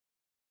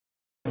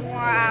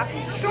Maar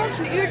soms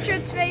een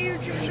uurtje, 2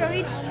 uurtjes of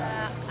zoiets.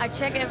 I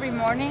check every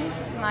morning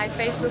my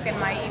Facebook and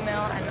my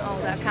email and all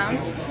the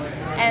accounts.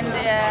 And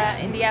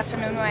in the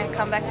afternoon when I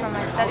come back from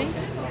my study.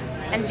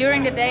 And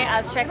during the day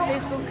I'll check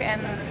Facebook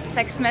and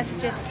text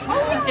messages.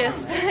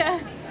 Just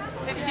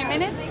 15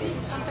 minutes.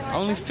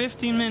 Only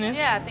 15 minutes?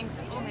 Yeah, I think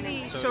 15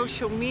 minutes.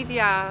 Social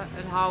media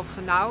an half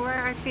an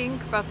hour, I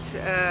think, but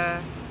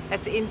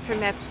at the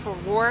internet for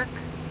work,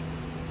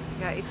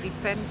 yeah, it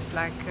depends,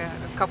 like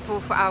a couple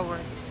of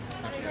hours.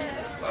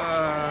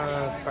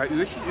 Een paar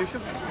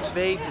uurtjes,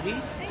 2, 3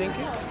 denk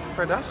ik,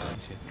 per dag.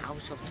 Nou,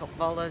 is toch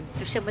wel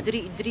zeg maar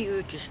 3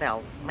 uurtjes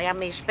wel. Maar ja,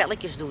 meer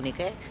spelletjes doe ik,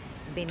 hè.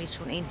 Ik ben niet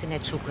zo'n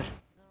internetzoeker.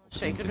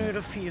 Zeker een uur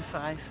of 4,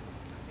 5.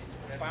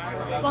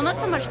 Well, not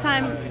so much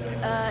time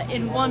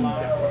in one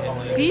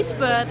piece,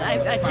 but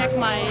I check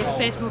my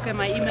Facebook and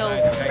my email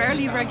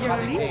fairly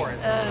regularly.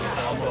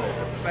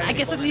 I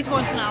guess at least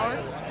once an hour.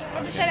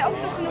 Want er zijn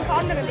ook nog genoeg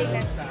andere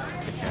dingen.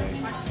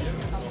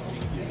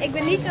 Ik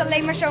ben niet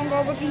alleen maar zo'n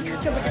robot die...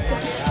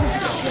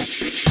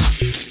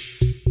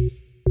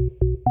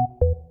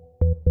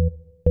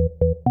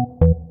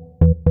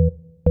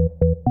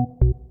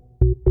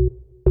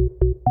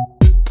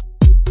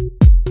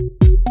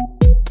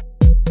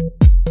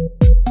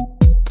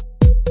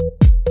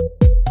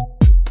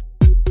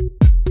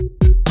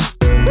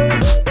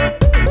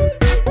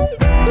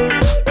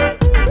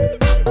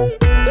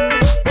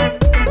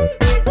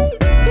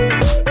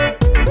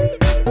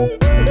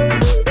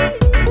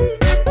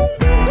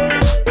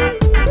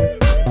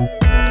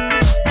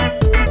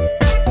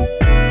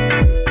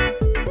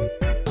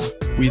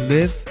 We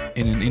live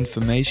in an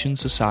information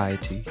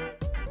society.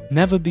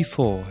 Never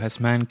before has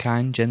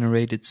mankind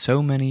generated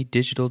so many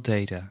digital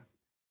data.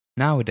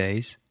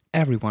 Nowadays,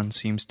 everyone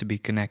seems to be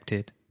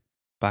connected.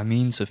 By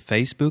means of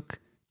Facebook,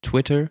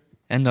 Twitter,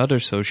 and other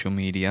social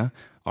media,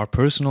 our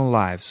personal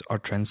lives are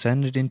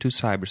transcended into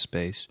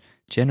cyberspace,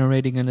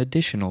 generating an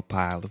additional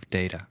pile of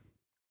data.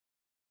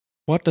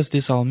 What does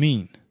this all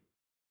mean?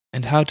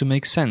 And how to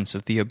make sense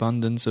of the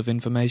abundance of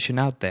information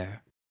out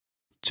there?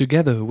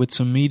 Together with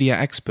some media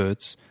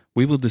experts,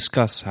 we will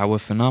discuss how a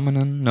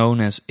phenomenon known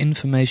as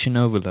information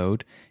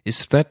overload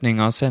is threatening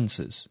our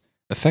senses,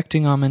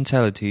 affecting our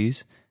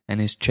mentalities,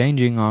 and is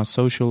changing our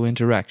social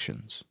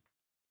interactions.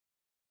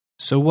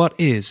 So what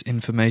is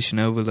information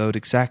overload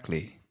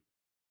exactly?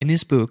 In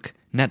his book,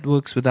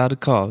 Networks Without a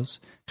Cause,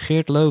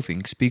 Geert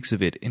Lovink speaks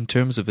of it in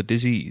terms of a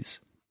disease.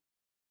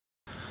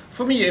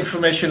 For me,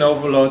 information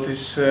overload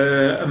is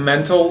a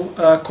mental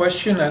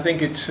question. I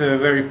think it's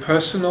very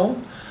personal.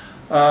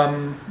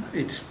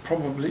 It's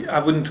probably, I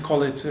wouldn't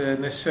call it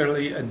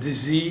necessarily a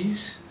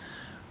disease,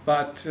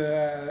 but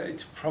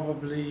it's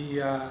probably,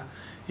 a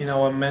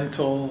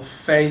mental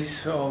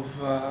phase of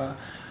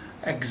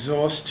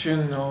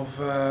exhaustion of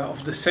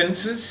the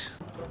senses.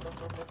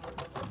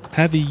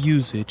 Heavy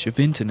usage of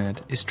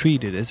internet is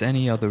treated as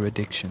any other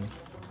addiction.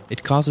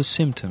 It causes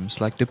symptoms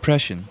like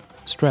depression,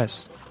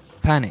 stress,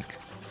 panic,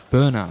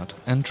 burnout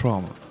and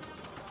trauma.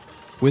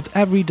 With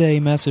everyday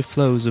massive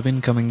flows of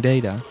incoming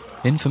data,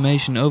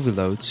 information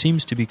overload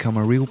seems to become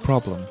a real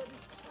problem.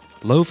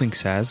 Lovink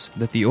says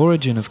that the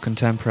origin of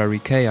contemporary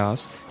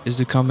chaos is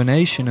the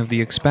combination of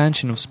the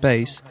expansion of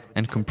space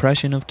and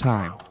compression of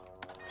time.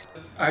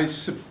 I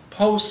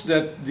suppose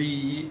that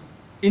the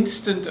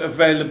instant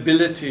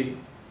availability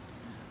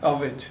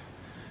of it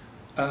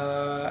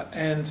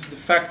and the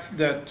fact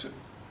that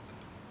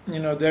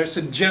there's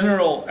a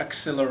general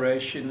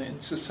acceleration in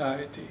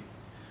society.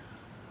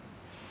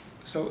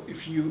 So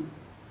if you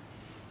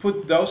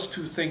put those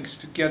two things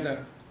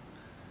together,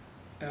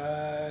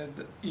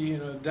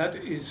 that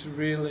is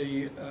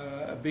really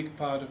a big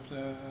part of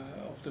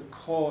the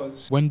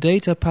cause. When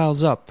data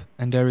piles up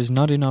and there is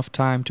not enough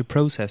time to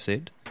process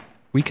it,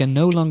 we can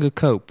no longer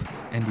cope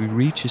and we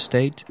reach a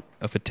state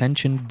of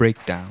attention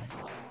breakdown.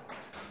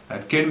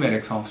 Het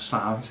kenmerk van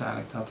verslaving is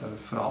eigenlijk dat er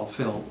vooral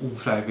veel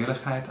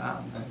onvrijwilligheid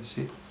aan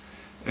zit.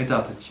 En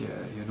dat het je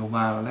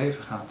normale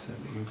leven gaat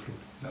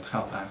beïnvloeden. Dat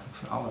geldt eigenlijk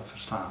voor alle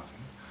verslavingen.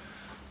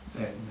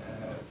 En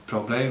het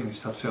probleem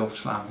is dat veel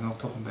verslavingen ook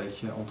toch een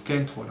beetje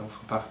ontkend worden of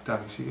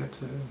gebagatelliseerd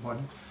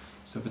worden.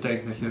 Dus dat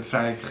betekent dat je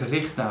vrij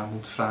gericht naar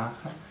moet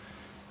vragen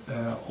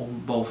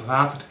om boven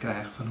water te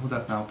krijgen van hoe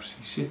dat nou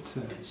precies zit.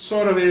 It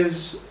sort of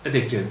is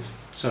addictive,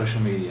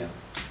 social media.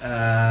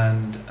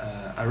 And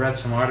I read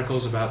some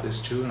articles about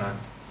this too, and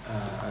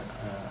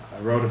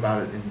I wrote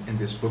about it in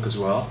this book as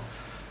well.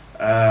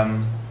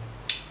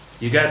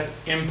 You get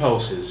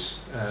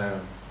impulses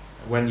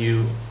when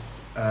you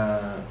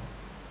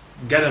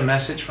get a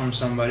message from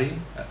somebody,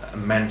 a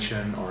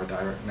mention or a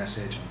direct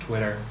message on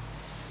Twitter.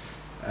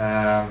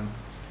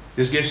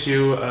 This gives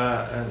you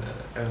a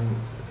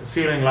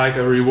feeling like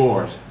a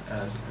reward.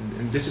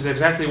 And this is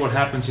exactly what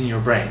happens in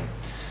your brain.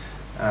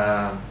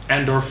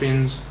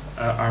 Endorphins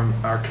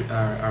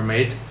are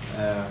made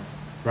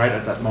right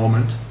at that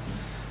moment.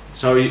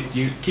 So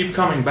you keep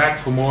coming back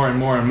for more and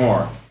more and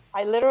more.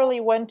 I literally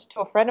went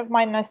to a friend of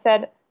mine and I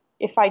said,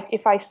 if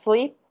I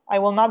sleep, I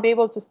will not be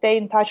able to stay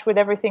in touch with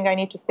everything I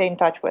need to stay in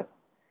touch with.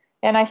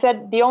 And I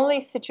said, the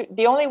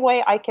only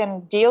way I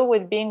can deal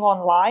with being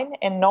online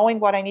and knowing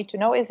what I need to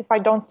know is if I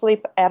don't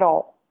sleep at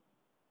all.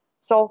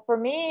 So for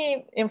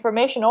me,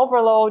 information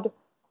overload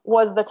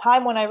was the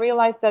time when I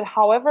realized that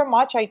however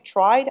much I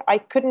tried, I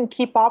couldn't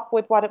keep up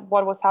with what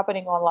was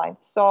happening online.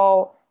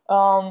 So,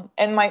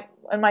 and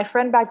my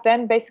friend back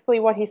then, basically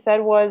what he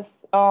said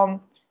was,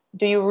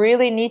 do you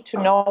really need to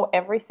know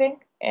everything?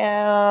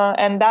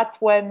 And that's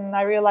when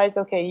I realized,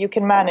 okay, you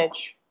can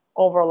manage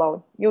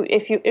overload.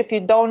 If you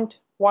don't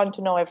want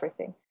to know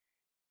everything.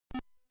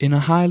 In a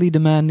highly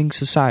demanding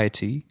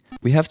society,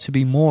 we have to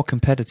be more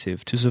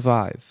competitive to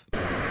survive.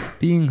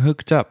 Being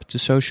hooked up to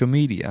social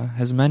media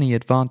has many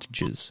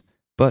advantages,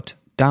 but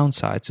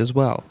downsides as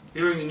well.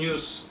 Hearing the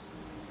news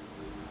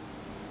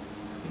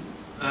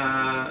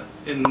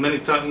in many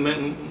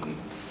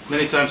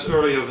times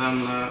earlier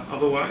than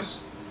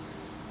otherwise,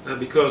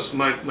 because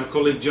my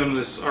colleague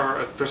journalists are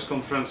at press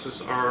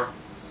conferences, are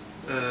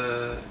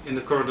in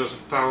the corridors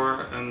of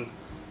power, and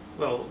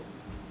well,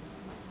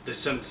 they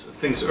send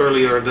things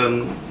earlier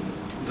than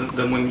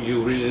when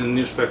you read it in the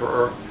newspaper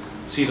or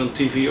see it on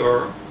TV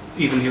or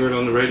even hear it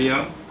on the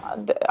radio.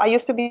 I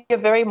used to be a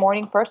very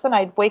morning person.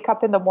 I'd wake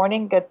up in the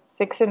morning at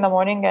 6 in the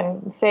morning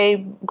and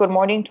say good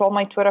morning to all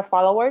my Twitter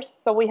followers.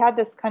 So we had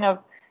this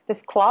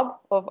club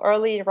of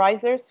early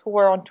risers who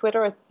were on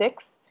Twitter at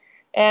 6.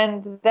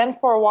 And then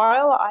for a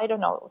while, I don't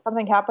know,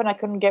 something happened. I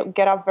couldn't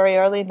get up very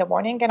early in the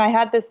morning. And I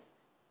had this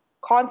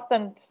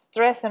constant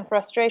stress and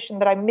frustration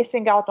that I'm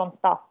missing out on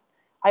stuff.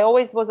 I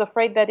always was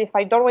afraid that if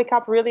I don't wake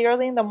up really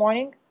early in the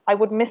morning, I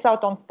would miss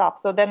out on stuff.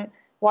 So then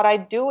what I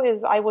do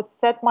is I would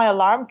set my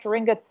alarm to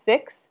ring at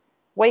 6,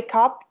 wake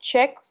up,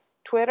 check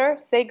Twitter,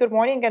 say good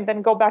morning, and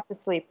then go back to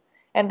sleep.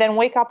 And then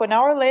wake up an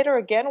hour later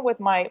again with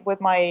my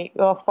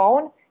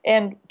phone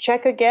and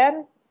check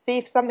again, see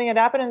if something had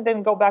happened, and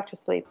then go back to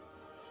sleep.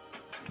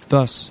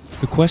 Thus,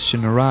 the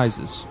question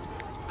arises,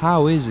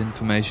 how is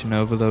information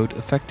overload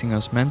affecting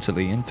us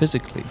mentally and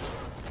physically?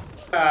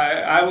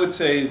 I would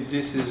say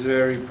this is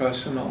very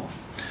personal,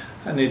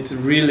 and it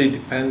really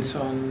depends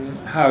on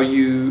how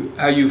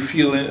you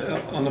feel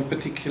on a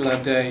particular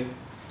day.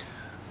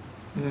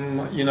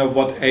 You know,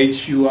 what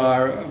age you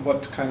are,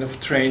 what kind of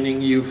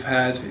training you've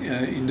had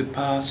in the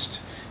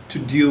past to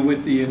deal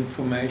with the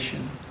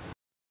information.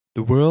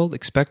 The world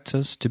expects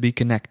us to be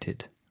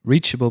connected,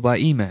 reachable by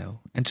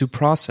email, and to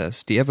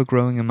process the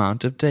ever-growing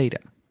amount of data.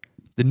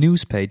 The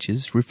news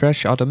pages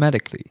refresh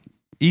automatically.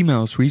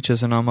 Emails reach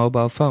us on our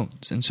mobile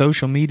phones, and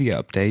social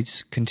media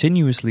updates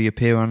continuously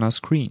appear on our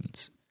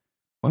screens.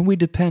 When we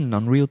depend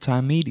on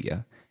real-time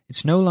media,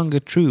 it's no longer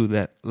true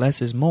that less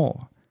is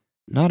more.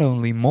 Not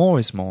only more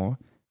is more,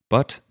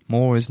 but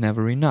more is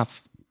never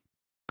enough.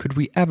 Could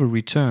we ever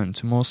return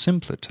to more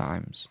simpler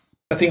times?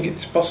 I think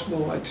it's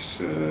possible.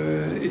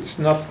 It's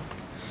not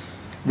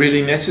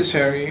really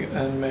necessary,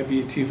 and maybe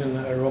it's even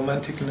a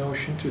romantic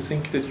notion to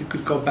think that you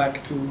could go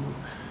back to,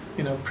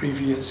 you know,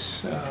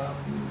 previous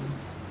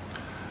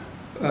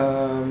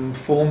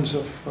forms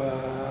of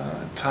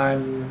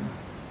time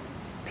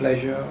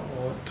pleasure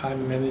or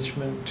time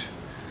management.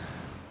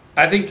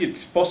 I think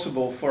it's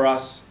possible for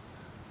us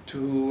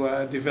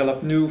to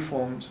develop new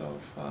forms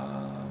of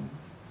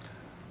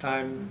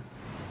time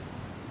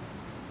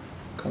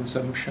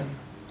consumption.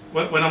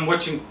 When I'm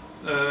watching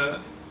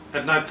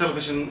at night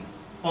television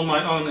on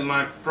my own in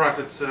my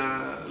private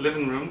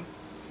living room,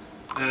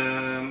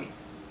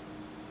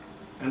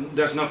 and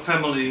there's no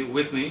family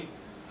with me,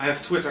 I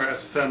have Twitter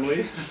as a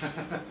family.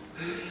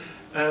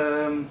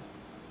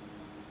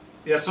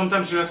 Yeah,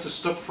 sometimes you have to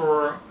stop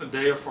for a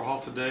day or for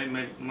half a day,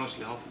 maybe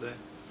mostly half a day,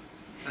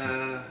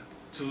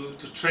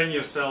 to train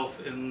yourself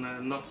in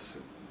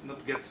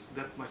not get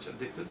that much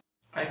addicted.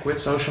 I quit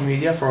social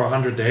media for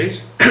 100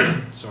 days.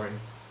 Sorry.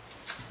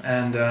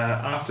 And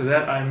after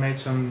that I made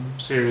some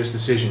serious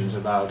decisions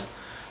about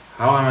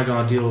how am I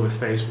going to deal with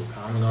Facebook,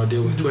 how am I going to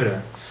deal with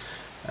Twitter.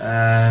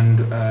 And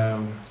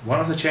one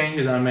of the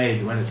changes I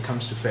made when it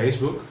comes to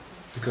Facebook,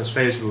 because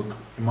Facebook,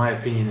 in my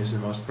opinion, is the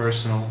most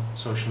personal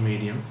social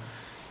medium,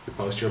 you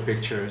post your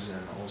pictures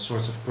and all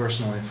sorts of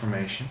personal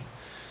information,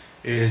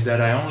 is that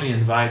I only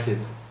invited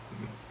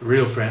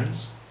real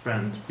friends,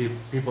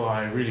 people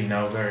I really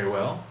know very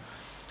well,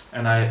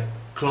 and I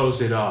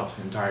closed it off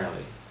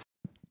entirely.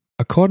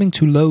 According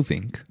to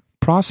Lovink,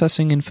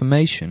 processing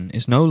information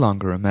is no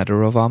longer a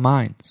matter of our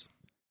minds.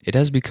 It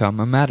has become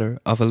a matter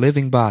of a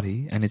living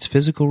body and its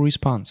physical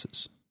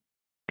responses.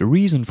 The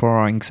reason for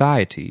our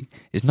anxiety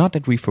is not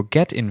that we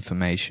forget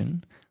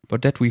information,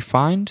 but that we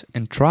find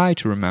and try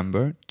to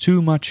remember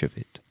too much of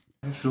it.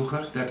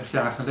 Vroeger, 30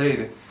 jaar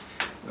geleden,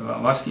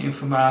 was die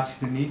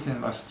informatie er niet en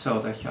was het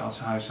zo dat je als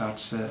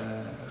huisarts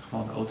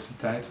gewoon de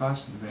autoriteit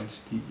was. De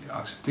mensen die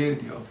accepteren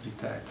die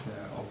autoriteit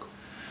ook.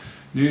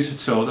 Nu is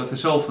het zo dat er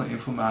zoveel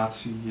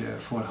informatie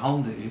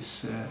voorhanden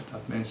is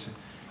dat mensen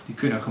die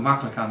kunnen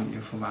gemakkelijk aan die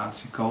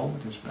informatie komen.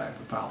 Dus bij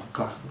bepaalde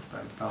klachten of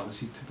bij bepaalde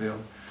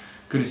ziektebeelden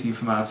kunnen ze die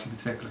informatie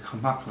betrekkelijk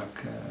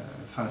gemakkelijk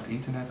van het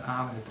internet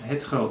halen.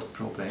 Het grote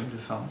probleem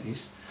ervan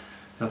is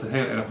dat het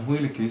heel erg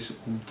moeilijk is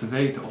om te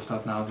weten of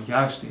dat nou de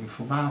juiste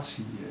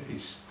informatie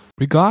is.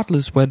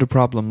 Regardless where the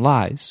problem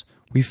lies,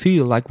 we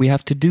feel like we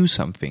have to do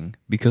something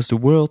because the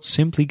world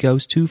simply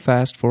goes too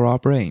fast for our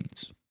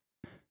brains.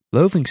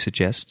 Lovink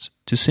suggests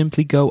to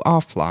simply go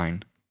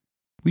offline.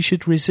 We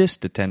should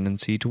resist the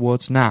tendency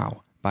towards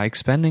now by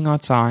expanding our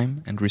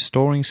time and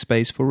restoring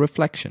space for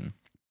reflection.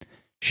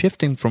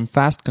 Shifting from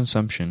fast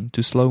consumption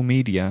to slow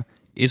media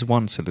is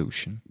one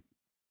solution.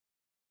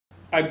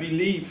 I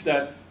believe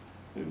that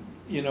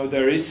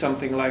there is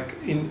something like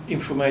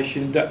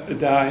information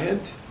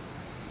diet,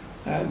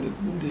 and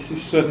this is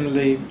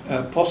certainly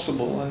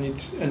possible, and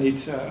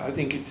it's I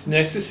think it's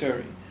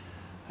necessary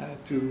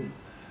to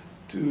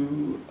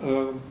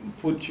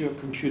put your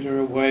computer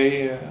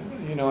away,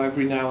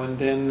 every now and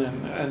then,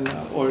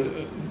 or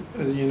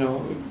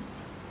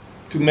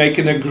to make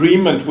an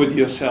agreement with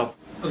yourself.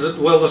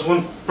 Well, there's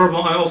one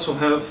problem I also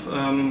have.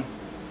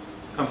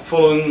 I'm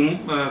following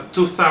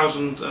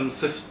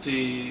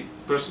 2,050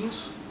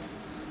 persons.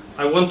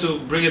 I want to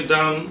bring it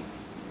down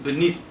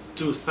beneath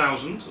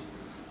 2,000,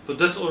 but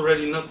that's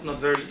already not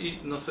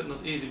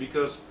easy,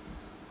 because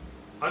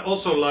I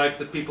also like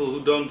the people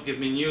who don't give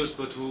me news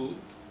but who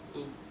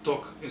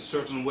talk in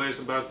certain ways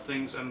about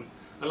things, and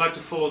I like to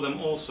follow them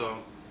also.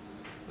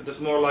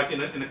 That's more like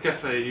in a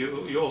cafe.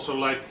 You also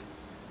like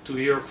to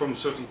hear from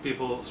certain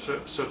people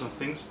certain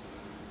things.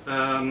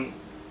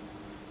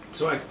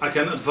 So I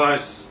can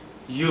advise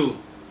you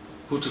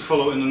who to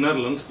follow in the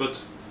Netherlands,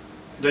 but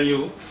then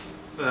you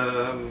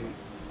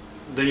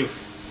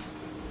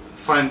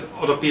find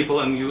other people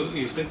and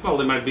you think, well,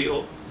 they might be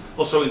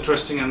also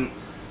interesting, and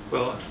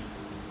well,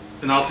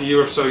 in half a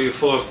year or so you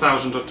follow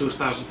 1,000 or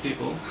 2,000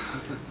 people.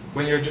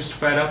 When you're just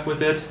fed up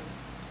with it,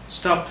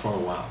 stop for a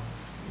while.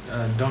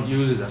 Don't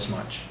use it as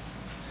much.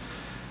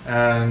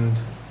 And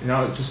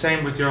it's the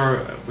same with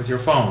your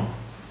phone.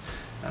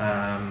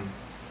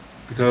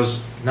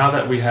 Because now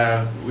that we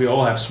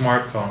all have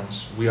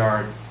smartphones, we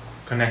are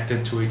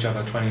connected to each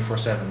other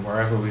 24/7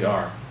 wherever we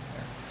are.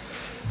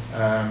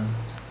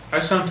 I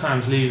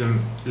sometimes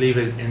leave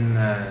it in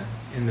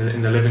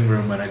the living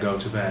room when I go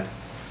to bed.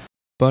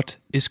 But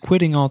is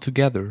quitting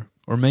altogether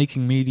or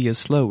making media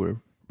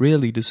slower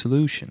really the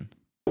solution?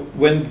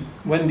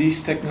 When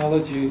these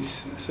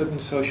technologies, certain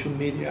social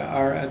media,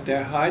 are at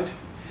their height,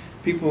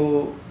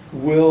 people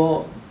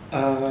will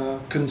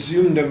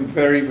consume them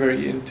very,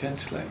 very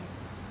intensely.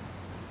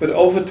 But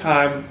over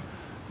time,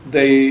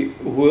 they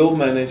will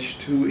manage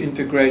to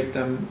integrate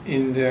them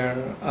in their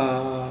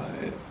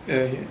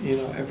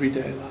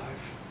everyday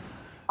life.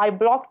 I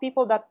block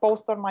people that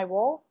post on my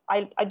wall.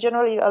 I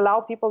generally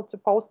allow people to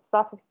post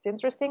stuff if it's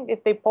interesting.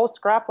 If they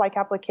post crap like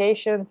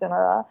applications, and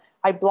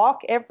I block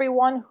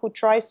everyone who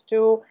tries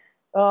to,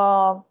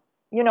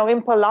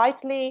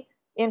 impolitely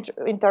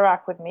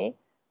interact with me.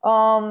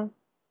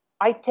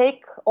 I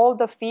take all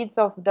the feeds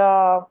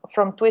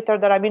from Twitter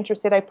that I'm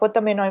interested. I put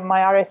them in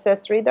my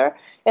RSS reader,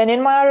 and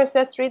in my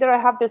RSS reader, I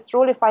have this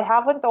rule: if I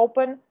haven't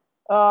opened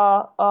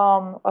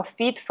a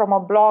feed from a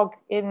blog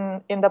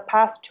in the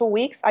past 2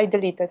 weeks, I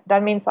delete it.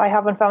 That means I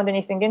haven't found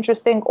anything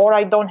interesting, or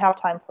I don't have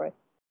time for it.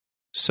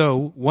 So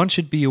one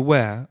should be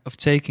aware of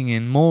taking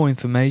in more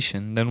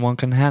information than one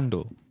can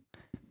handle.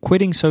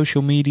 Quitting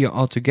social media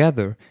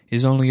altogether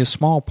is only a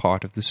small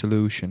part of the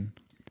solution.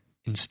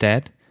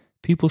 Instead,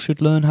 people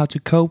should learn how to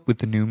cope with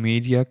the new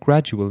media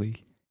gradually,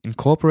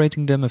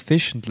 incorporating them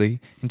efficiently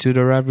into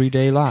their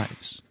everyday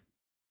lives.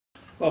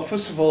 Well,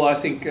 first of all, I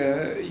think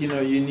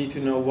you need to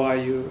know why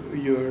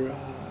you're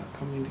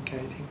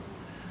communicating.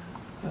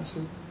 So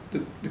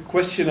the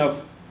question of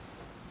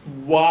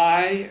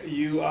why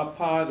you are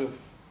part of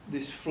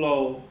this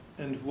flow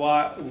and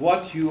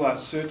what you are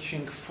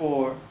searching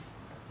for,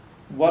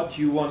 what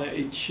you want to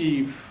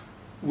achieve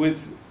with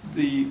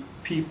the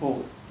people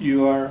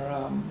you are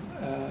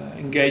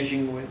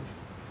engaging with,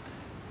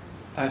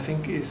 I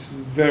think is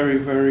very,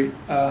 very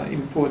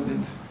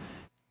important.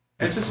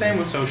 It's the same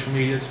with social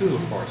media too,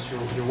 of course.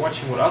 You're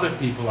watching what other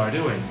people are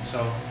doing, so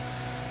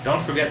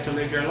don't forget to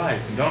live your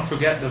life. And don't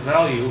forget the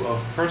value of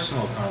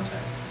personal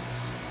contact,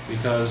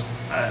 because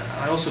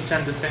I also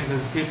tend to think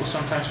that people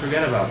sometimes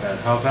forget about that,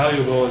 how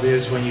valuable it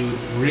is when you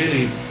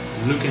really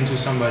look into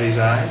somebody's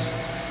eyes,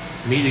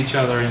 meet each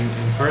other in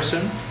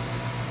person.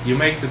 You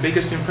make the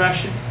biggest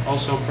impression,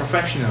 also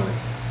professionally.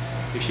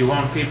 If you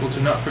want people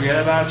to not forget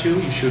about you,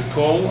 you should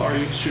call or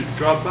you should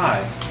drop by.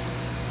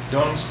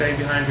 Don't stay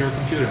behind your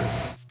computer.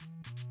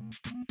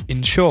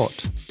 In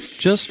short,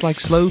 just like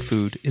slow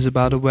food is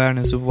about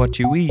awareness of what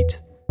you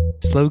eat,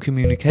 slow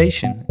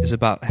communication is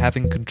about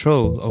having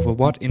control over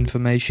what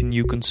information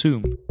you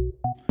consume.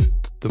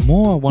 The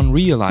more one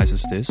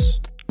realizes this,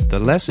 the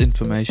less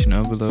information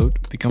overload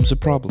becomes a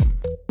problem.